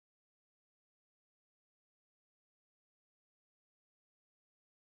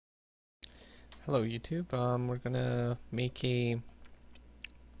Hello YouTube, we're gonna make a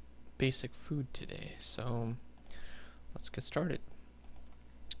basic food today, so let's get started.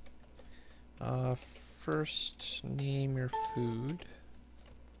 First, name your food.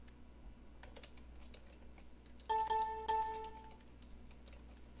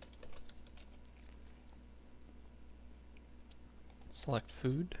 Select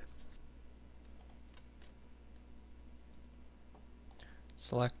food.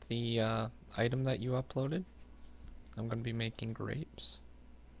 Select the item that you uploaded. I'm going to be making grapes.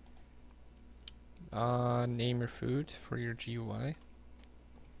 Name your food for your GUI.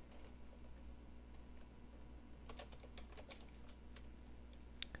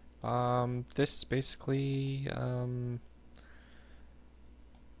 This is basically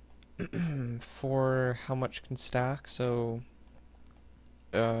for how much can stack, so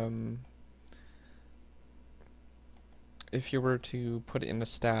if you were to put it in a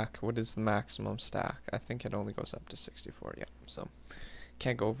stack, what is the maximum stack? I think it only goes up to 64, yeah, so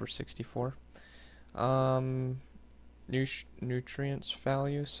can't go over 64. Nutrients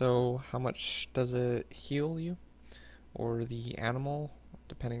value, so how much does it heal you, or the animal,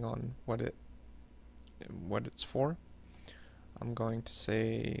 depending on what it's for. I'm going to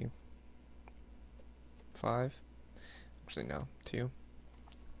say 5. Actually, no, 2.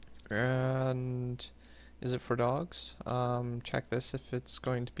 And is it for dogs? Check this if it's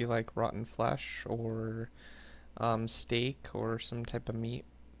going to be like rotten flesh or steak or some type of meat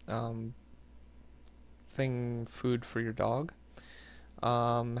food for your dog.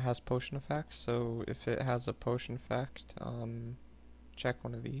 Has potion effects, so if it has a potion effect, check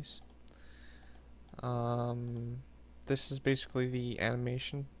one of these. This is basically the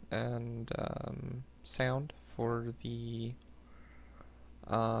animation and sound for the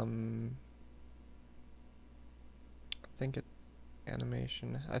I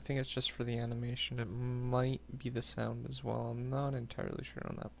think it's just for the animation. It might be the sound as well. I'm not entirely sure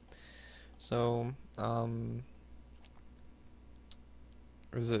on that. So, can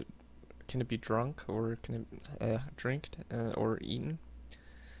it be drunk, or can it drinked or eaten?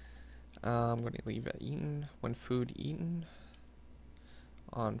 I'm going to leave it eaten. When food eaten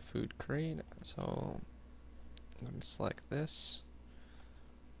on food crate. So I'm going to select this.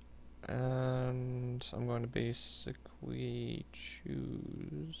 And I'm going to basically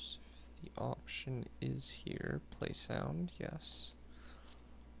choose if the option is here, play sound, yes.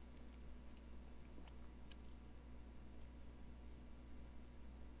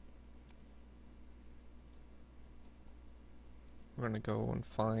 We're going to go and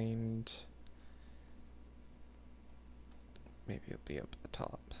find, maybe it'll be up at the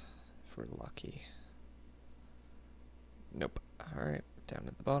top if we're lucky. Nope. Alright. Down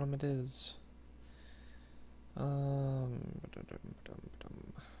at the bottom it is. What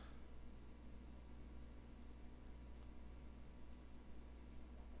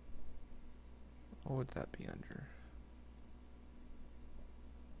would that be under?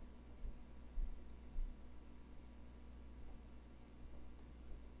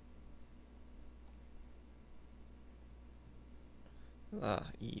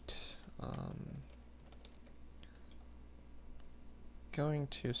 Eat. Going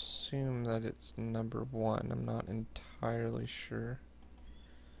to assume that it's number 1. I'm not entirely sure.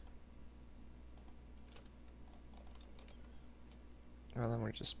 Well, then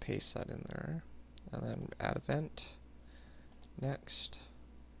we just paste that in there, and then add event. Next.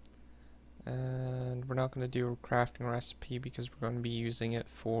 And we're not going to do a crafting recipe because we're going to be using it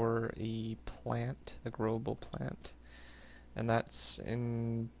for a plant, a growable plant. And that's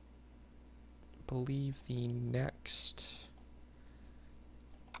in, I believe, the next,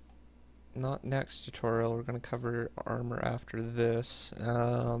 not next tutorial. We're going to cover armor after this.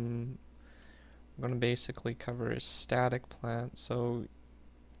 I'm going to basically cover a static plant, so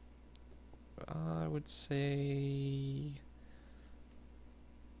I would say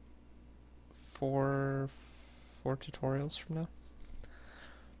four tutorials from now.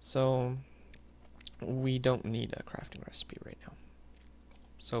 So we don't need a crafting recipe right now.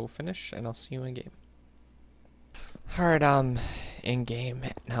 So finish, and I'll see you in game. Alright, I'm in game,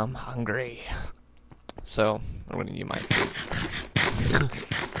 and I'm hungry. So I'm gonna need my food.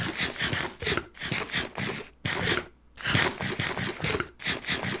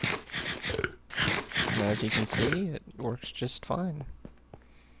 And as you can see, it works just fine.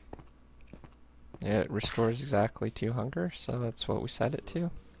 It restores exactly 2 hunger, so that's what we set it to.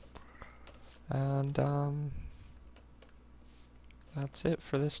 And that's it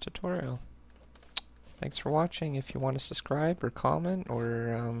for this tutorial. Thanks for watching. If you want to subscribe or comment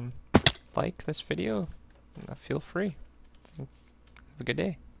or like this video, feel free. Have a good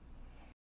day.